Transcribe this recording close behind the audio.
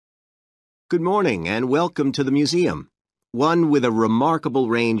Good morning and welcome to the museum, one with a remarkable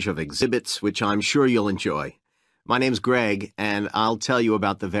range of exhibits which I'm sure you'll enjoy. My name's Greg and I'll tell you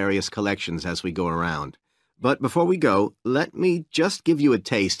about the various collections as we go around. But before we go, let me just give you a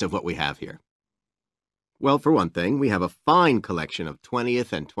taste of what we have here. Well, for one thing, we have a fine collection of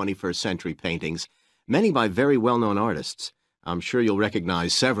 20th and 21st century paintings, many by very well-known artists. I'm sure you'll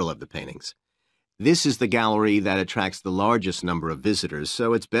recognize several of the paintings. This is the gallery that attracts the largest number of visitors,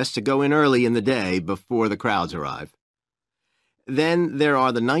 so it's best to go in early in the day before the crowds arrive. Then there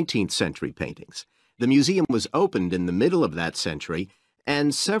are the 19th century paintings. The museum was opened in the middle of that century,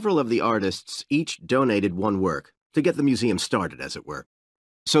 and several of the artists each donated one work to get the museum started, as it were.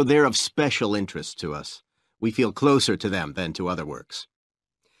 So they're of special interest to us. We feel closer to them than to other works.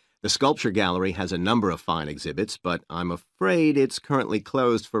 The sculpture gallery has a number of fine exhibits, but I'm afraid it's currently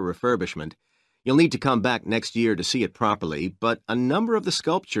closed for refurbishment. You'll need to come back next year to see it properly, but a number of the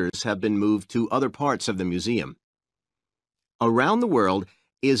sculptures have been moved to other parts of the museum. Around the World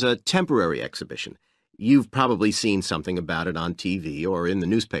is a temporary exhibition. You've probably seen something about it on TV or in the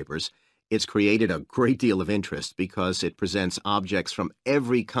newspapers. It's created a great deal of interest because it presents objects from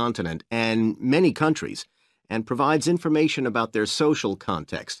every continent and many countries and provides information about their social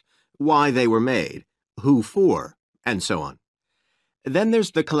context, why they were made, who for, and so on. Then there's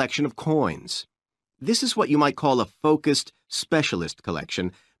the collection of coins. This is what you might call a focused specialist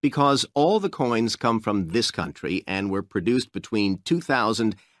collection because all the coins come from this country and were produced between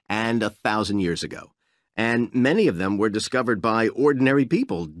 2,000 and 1,000 years ago. And many of them were discovered by ordinary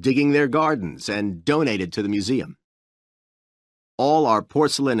people digging their gardens and donated to the museum. All our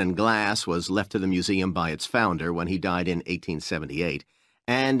porcelain and glass was left to the museum by its founder when he died in 1878,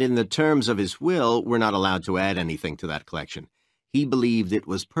 and in the terms of his will, we're not allowed to add anything to that collection. He believed it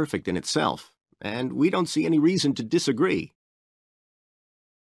was perfect in itself, and we don't see any reason to disagree.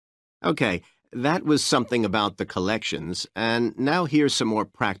 Okay, that was something about the collections, and now here's some more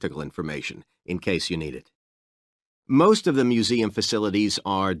practical information, in case you need it. Most of the museum facilities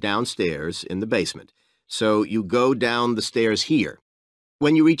are downstairs in the basement, so you go down the stairs here.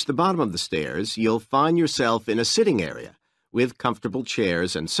 When you reach the bottom of the stairs, you'll find yourself in a sitting area with comfortable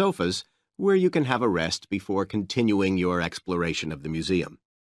chairs and sofas where you can have a rest before continuing your exploration of the museum.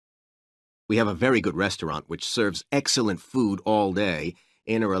 We have a very good restaurant which serves excellent food all day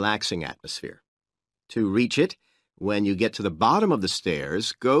in a relaxing atmosphere. To reach it, when you get to the bottom of the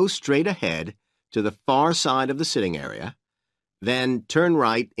stairs, go straight ahead to the far side of the sitting area, then turn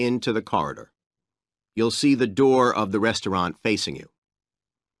right into the corridor. You'll see the door of the restaurant facing you.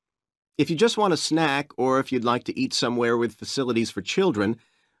 If you just want a snack or if you'd like to eat somewhere with facilities for children,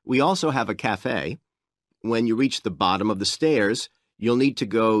 we also have a cafe. When you reach the bottom of the stairs, you'll need to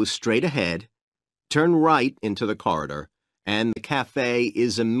go straight ahead, turn right into the corridor, and the cafe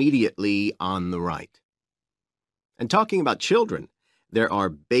is immediately on the right. And talking about children, there are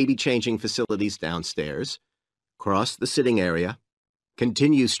baby-changing facilities downstairs. Cross the sitting area,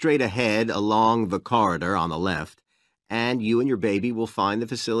 continue straight ahead along the corridor on the left, and you and your baby will find the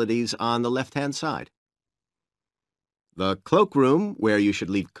facilities on the left-hand side. The cloakroom, where you should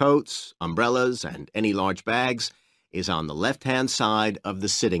leave coats, umbrellas, and any large bags, is on the left-hand side of the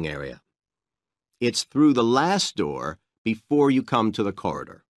sitting area. It's through the last door before you come to the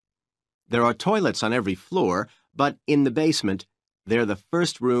corridor. There are toilets on every floor, but in the basement, they're the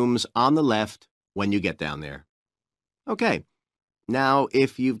first rooms on the left when you get down there. Okay, now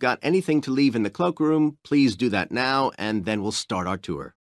if you've got anything to leave in the cloakroom, please do that now, and then we'll start our tour.